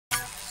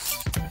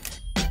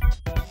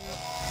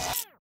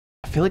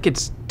feel like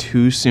it's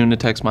too soon to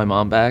text my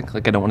mom back.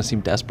 Like, I don't want to seem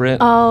desperate.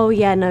 Oh,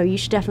 yeah, no, you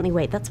should definitely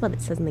wait. That's what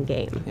it says in the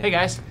game. Hey,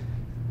 guys.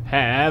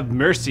 Have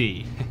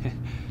mercy.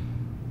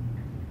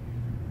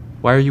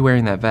 Why are you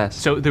wearing that vest?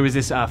 So there was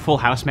this Full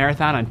House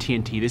marathon on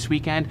TNT this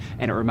weekend,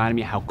 and it reminded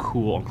me how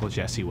cool Uncle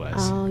Jesse was.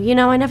 Oh, you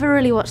know, I never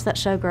really watched that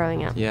show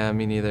growing up. Yeah,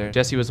 me neither.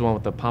 Jesse was the one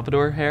with the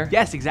pompadour hair?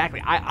 Yes,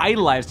 exactly. I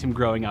idolized him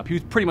growing up. He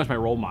was pretty much my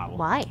role model.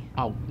 Why?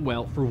 Oh,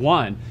 well, for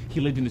one,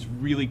 he lived in this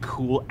really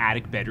cool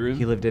attic bedroom.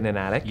 He lived in an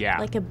attic? Yeah.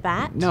 Like a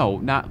bat? No,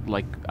 not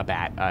like a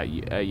bat.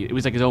 It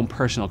was like his own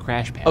personal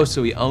crash pad. Oh,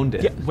 so he owned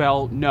it? Yeah,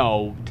 well,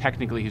 no.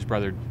 Technically, his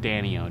brother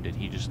Danny owned it.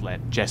 He just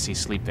let Jesse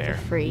sleep there.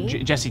 For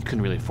free? Jesse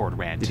couldn't really afford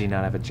rent. Did he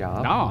not have a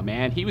job? No,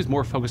 man. He was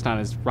more focused on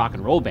his rock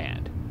and roll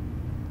band.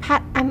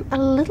 Pat, I'm a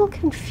little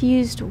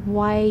confused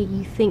why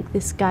you think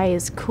this guy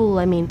is cool.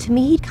 I mean, to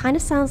me, he kind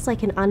of sounds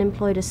like an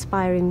unemployed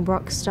aspiring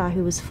rock star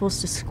who was forced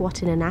to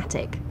squat in an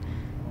attic.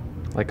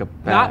 Like a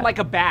bat? Not like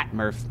a bat,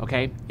 Murph,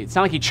 okay? It's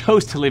not like he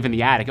chose to live in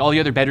the attic. All the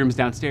other bedrooms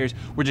downstairs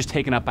were just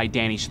taken up by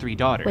Danny's 3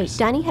 daughters. Wait,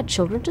 Danny had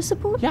children to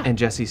support? Yeah. And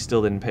Jesse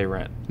still didn't pay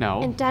rent?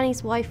 No. And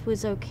Danny's wife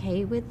was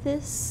okay with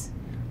this?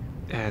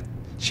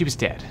 She was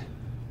dead.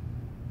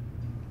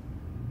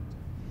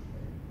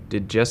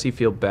 Did Jesse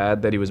feel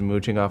bad that he was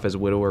mooching off his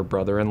widower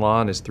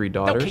brother-in-law and his 3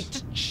 daughters? Okay,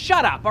 just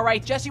shut up, all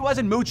right? Jesse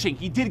wasn't mooching.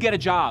 He did get a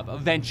job,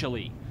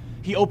 eventually.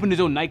 He opened his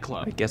own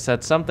nightclub. I guess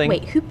that's something.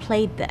 Wait, who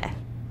played there?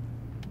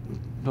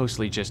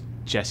 Mostly just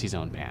Jesse's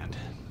own band.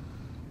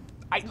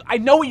 I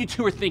know what you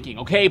two are thinking,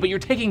 okay? But you're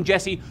taking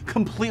Jesse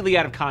completely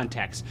out of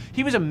context.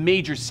 He was a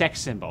major sex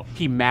symbol.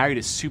 He married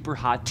a super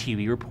hot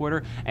TV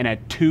reporter and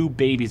had 2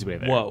 babies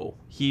with her. Whoa.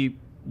 He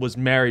was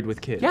married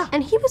with kids? Yeah.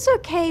 And he was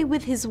okay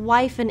with his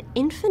wife and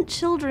infant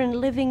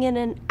children living in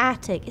an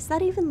attic. Is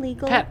that even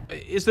legal? Pat,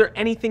 is there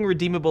anything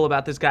redeemable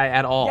about this guy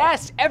at all?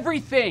 Yes,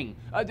 everything.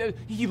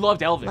 He loved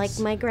Elvis. Like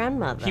my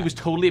grandmother. He was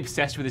totally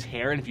obsessed with his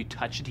hair, and if you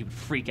touched it, he would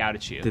freak out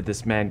at you. Did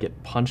this man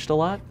get punched a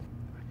lot?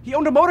 He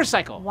owned a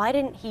motorcycle. Why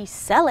didn't he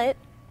sell it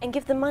and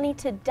give the money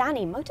to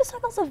Danny?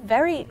 Motorcycles are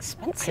very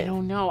expensive. I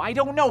don't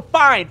know.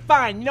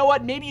 Fine. You know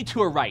what? Maybe you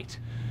two are right.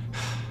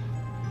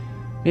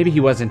 Maybe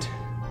he wasn't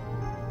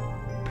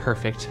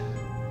perfect.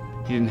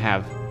 He didn't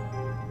have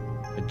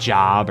a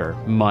job or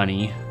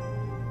money.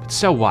 But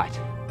so what?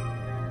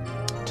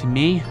 To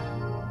me,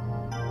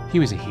 he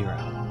was a hero.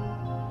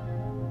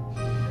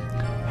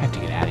 I have to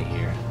get out of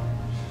here.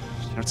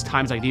 You know, it's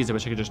times like these I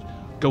wish I could just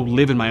go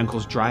live in my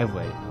uncle's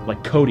driveway,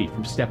 like Cody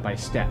from Step by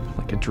Step.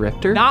 Like a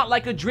drifter? Not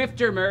like a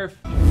drifter, Murph.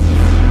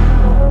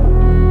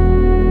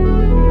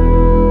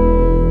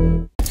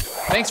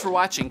 Thanks for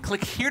watching.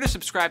 Click here to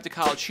subscribe to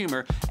College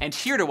Humor and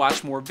here to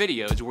watch more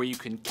videos where you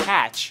can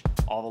catch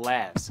all the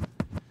laughs.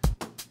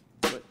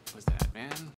 What was that, man?